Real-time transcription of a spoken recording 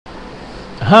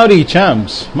Howdy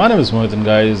champs, my name is Mohit and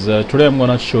guys, today I'm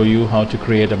gonna show you how to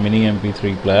create a mini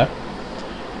MP3 player,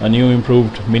 a new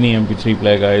improved mini MP3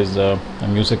 player guys, a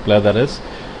music player that is.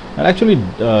 I actually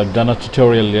done a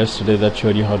tutorial yesterday that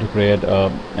showed you how to create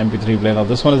a MP3 player. Now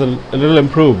this one is a little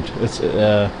improved. It's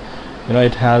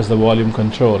it has the volume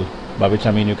control, by which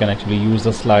I mean you can actually use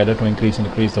the slider to increase and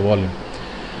decrease the volume.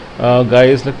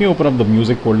 Guys, let me open up the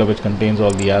music folder which contains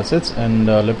all the assets, and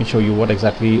let me show you what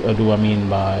exactly do I mean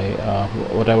by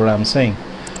whatever I'm saying.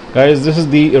 Guys, this is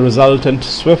the resultant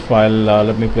Swift file.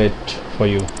 Let me play it for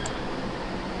you.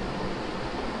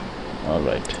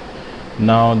 Alright,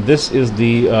 now this is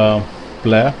the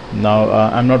player. Now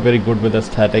I'm not very good with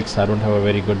aesthetics. I don't have a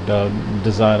very good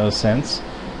designer sense.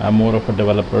 I'm more of a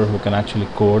developer who can actually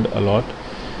code a lot.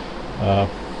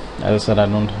 As I said, I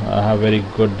don't have very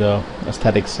good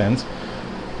aesthetic sense.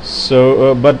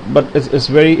 So but it's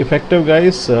very effective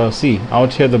guys. See,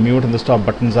 out here the mute and the stop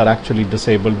buttons are actually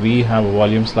disabled. We have a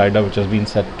volume slider which has been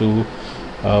set to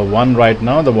 1 right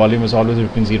now. The volume is always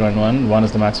between 0 and 1. 1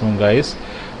 is the maximum guys.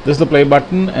 This is the play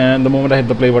button, and the moment I hit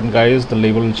the play button guys, the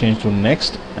label will change to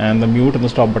next, and the mute and the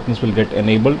stop buttons will get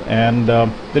enabled, and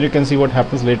then you can see what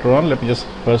happens later on. Let me just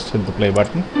first hit the play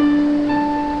button.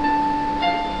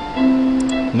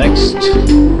 Next,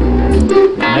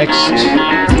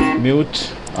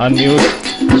 mute,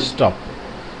 unmute, stop,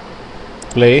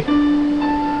 play.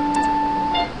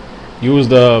 Use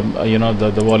the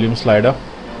the volume slider.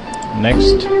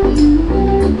 Next,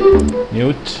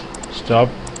 mute, stop.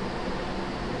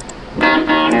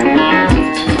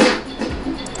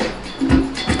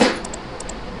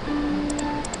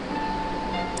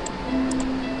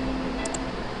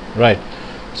 Right.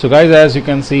 So guys, as you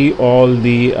can see, all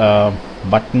the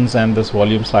buttons and this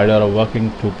volume slider are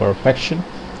working to perfection.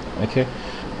 Okay,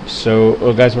 so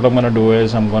guys, what I'm gonna do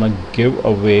is I'm gonna give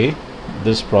away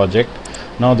this project.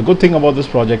 Now the good thing about this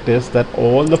project is that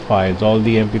all the files, all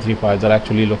the MP3 files are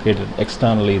actually located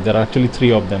externally. There are actually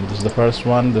 3 of them. This is the first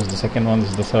one, this is the second one,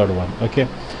 this is the third one. Okay,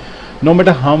 no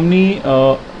matter how many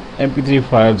MP3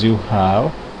 files you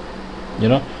have,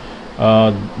 you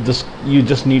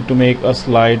just need to make a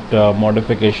slight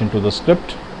modification to the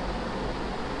script.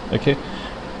 Okay,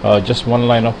 just one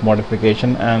line of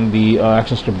modification, and the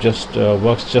action script just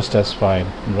works just as fine,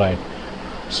 right?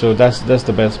 So that's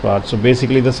the best part. So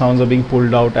basically the sounds are being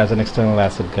pulled out as an external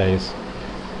asset guys.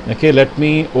 Okay, let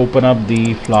me open up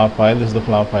the flower file. This is the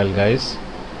flower file guys.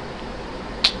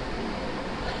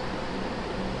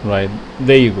 Right,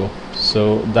 there you go.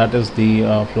 So that is the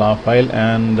flower file,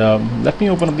 and let me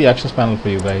open up the actions panel for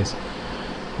you guys.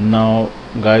 Now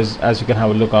guys, as you can have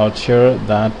a look out here,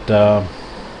 that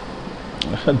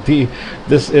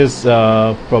this is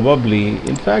probably,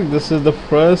 in fact this is the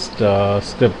first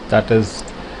script that is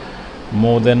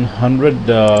more than 100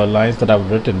 lines that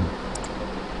I've written.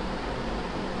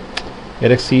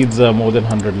 It exceeds more than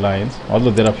 100 lines,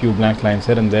 although there are a few blank lines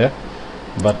here and there,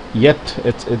 but yet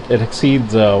it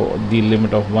exceeds the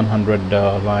limit of 100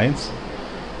 lines.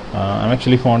 I'm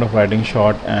actually fond of writing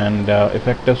short and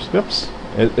effective scripts.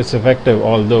 It's effective,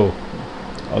 although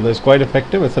it's quite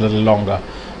effective, it's a little longer.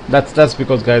 That's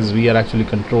because guys, we are actually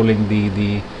controlling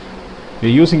we're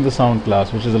using the sound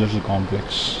class, which is a little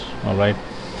complex. All right,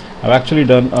 I've actually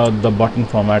done the button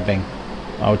formatting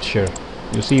out here.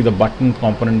 You see the button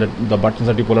component, the buttons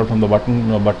that you pull out from the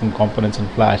button components in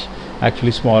Flash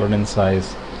actually smaller in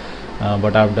size,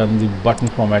 but I've done the button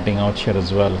formatting out here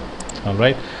as well. All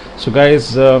right, so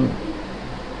guys,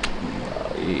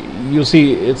 you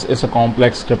see it's a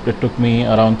complex script. It took me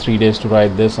around 3 days to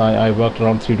write this. I worked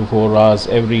around 3 to 4 hours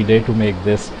every day to make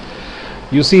this.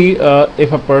 You see,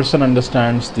 if a person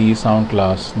understands the sound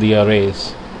class, the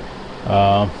arrays,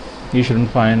 you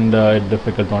shouldn't find it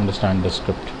difficult to understand the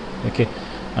script. Okay,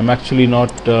 I'm actually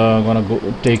not gonna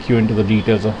take you into the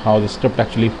details of how the script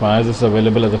actually fires. This is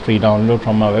available as a free download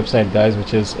from my website guys,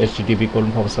 which is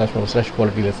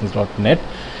http://qualitylessons.net.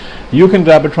 you can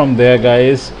grab it from there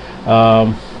guys.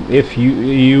 If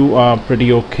you are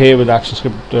pretty okay with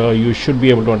ActionScript, you should be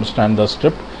able to understand the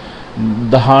script.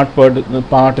 The hard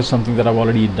part is something that I've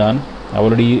already done. I've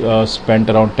already spent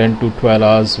around 10 to 12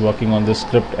 hours working on this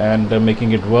script and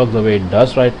making it work the way it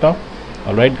does right now.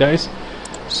 Alright guys,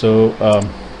 so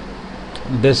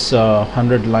this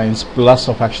 100 lines plus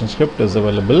of ActionScript is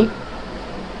available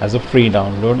as a free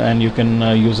download, and you can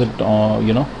use it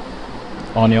on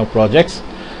on your projects.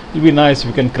 It'll be nice if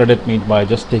you can credit me by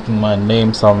just taking my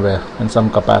name somewhere in some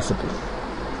capacity.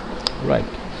 Right,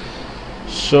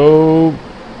 so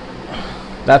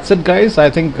that's it guys. I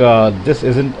think this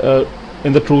isn't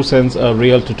in the true sense a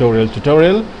real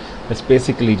tutorial. It's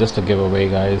basically just a giveaway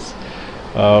guys.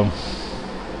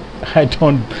 I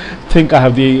don't think I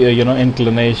have the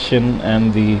inclination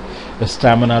and the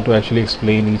stamina to actually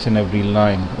explain each and every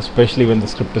line, especially when the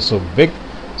script is so big.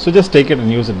 So just take it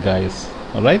and use it, guys.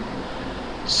 All right.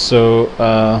 So,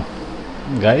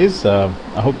 guys, I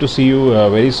hope to see you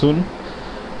very soon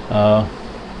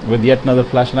with yet another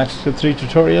Flash and ActionScript 3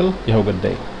 tutorial. You have a good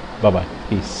day. Bye bye.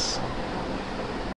 Peace.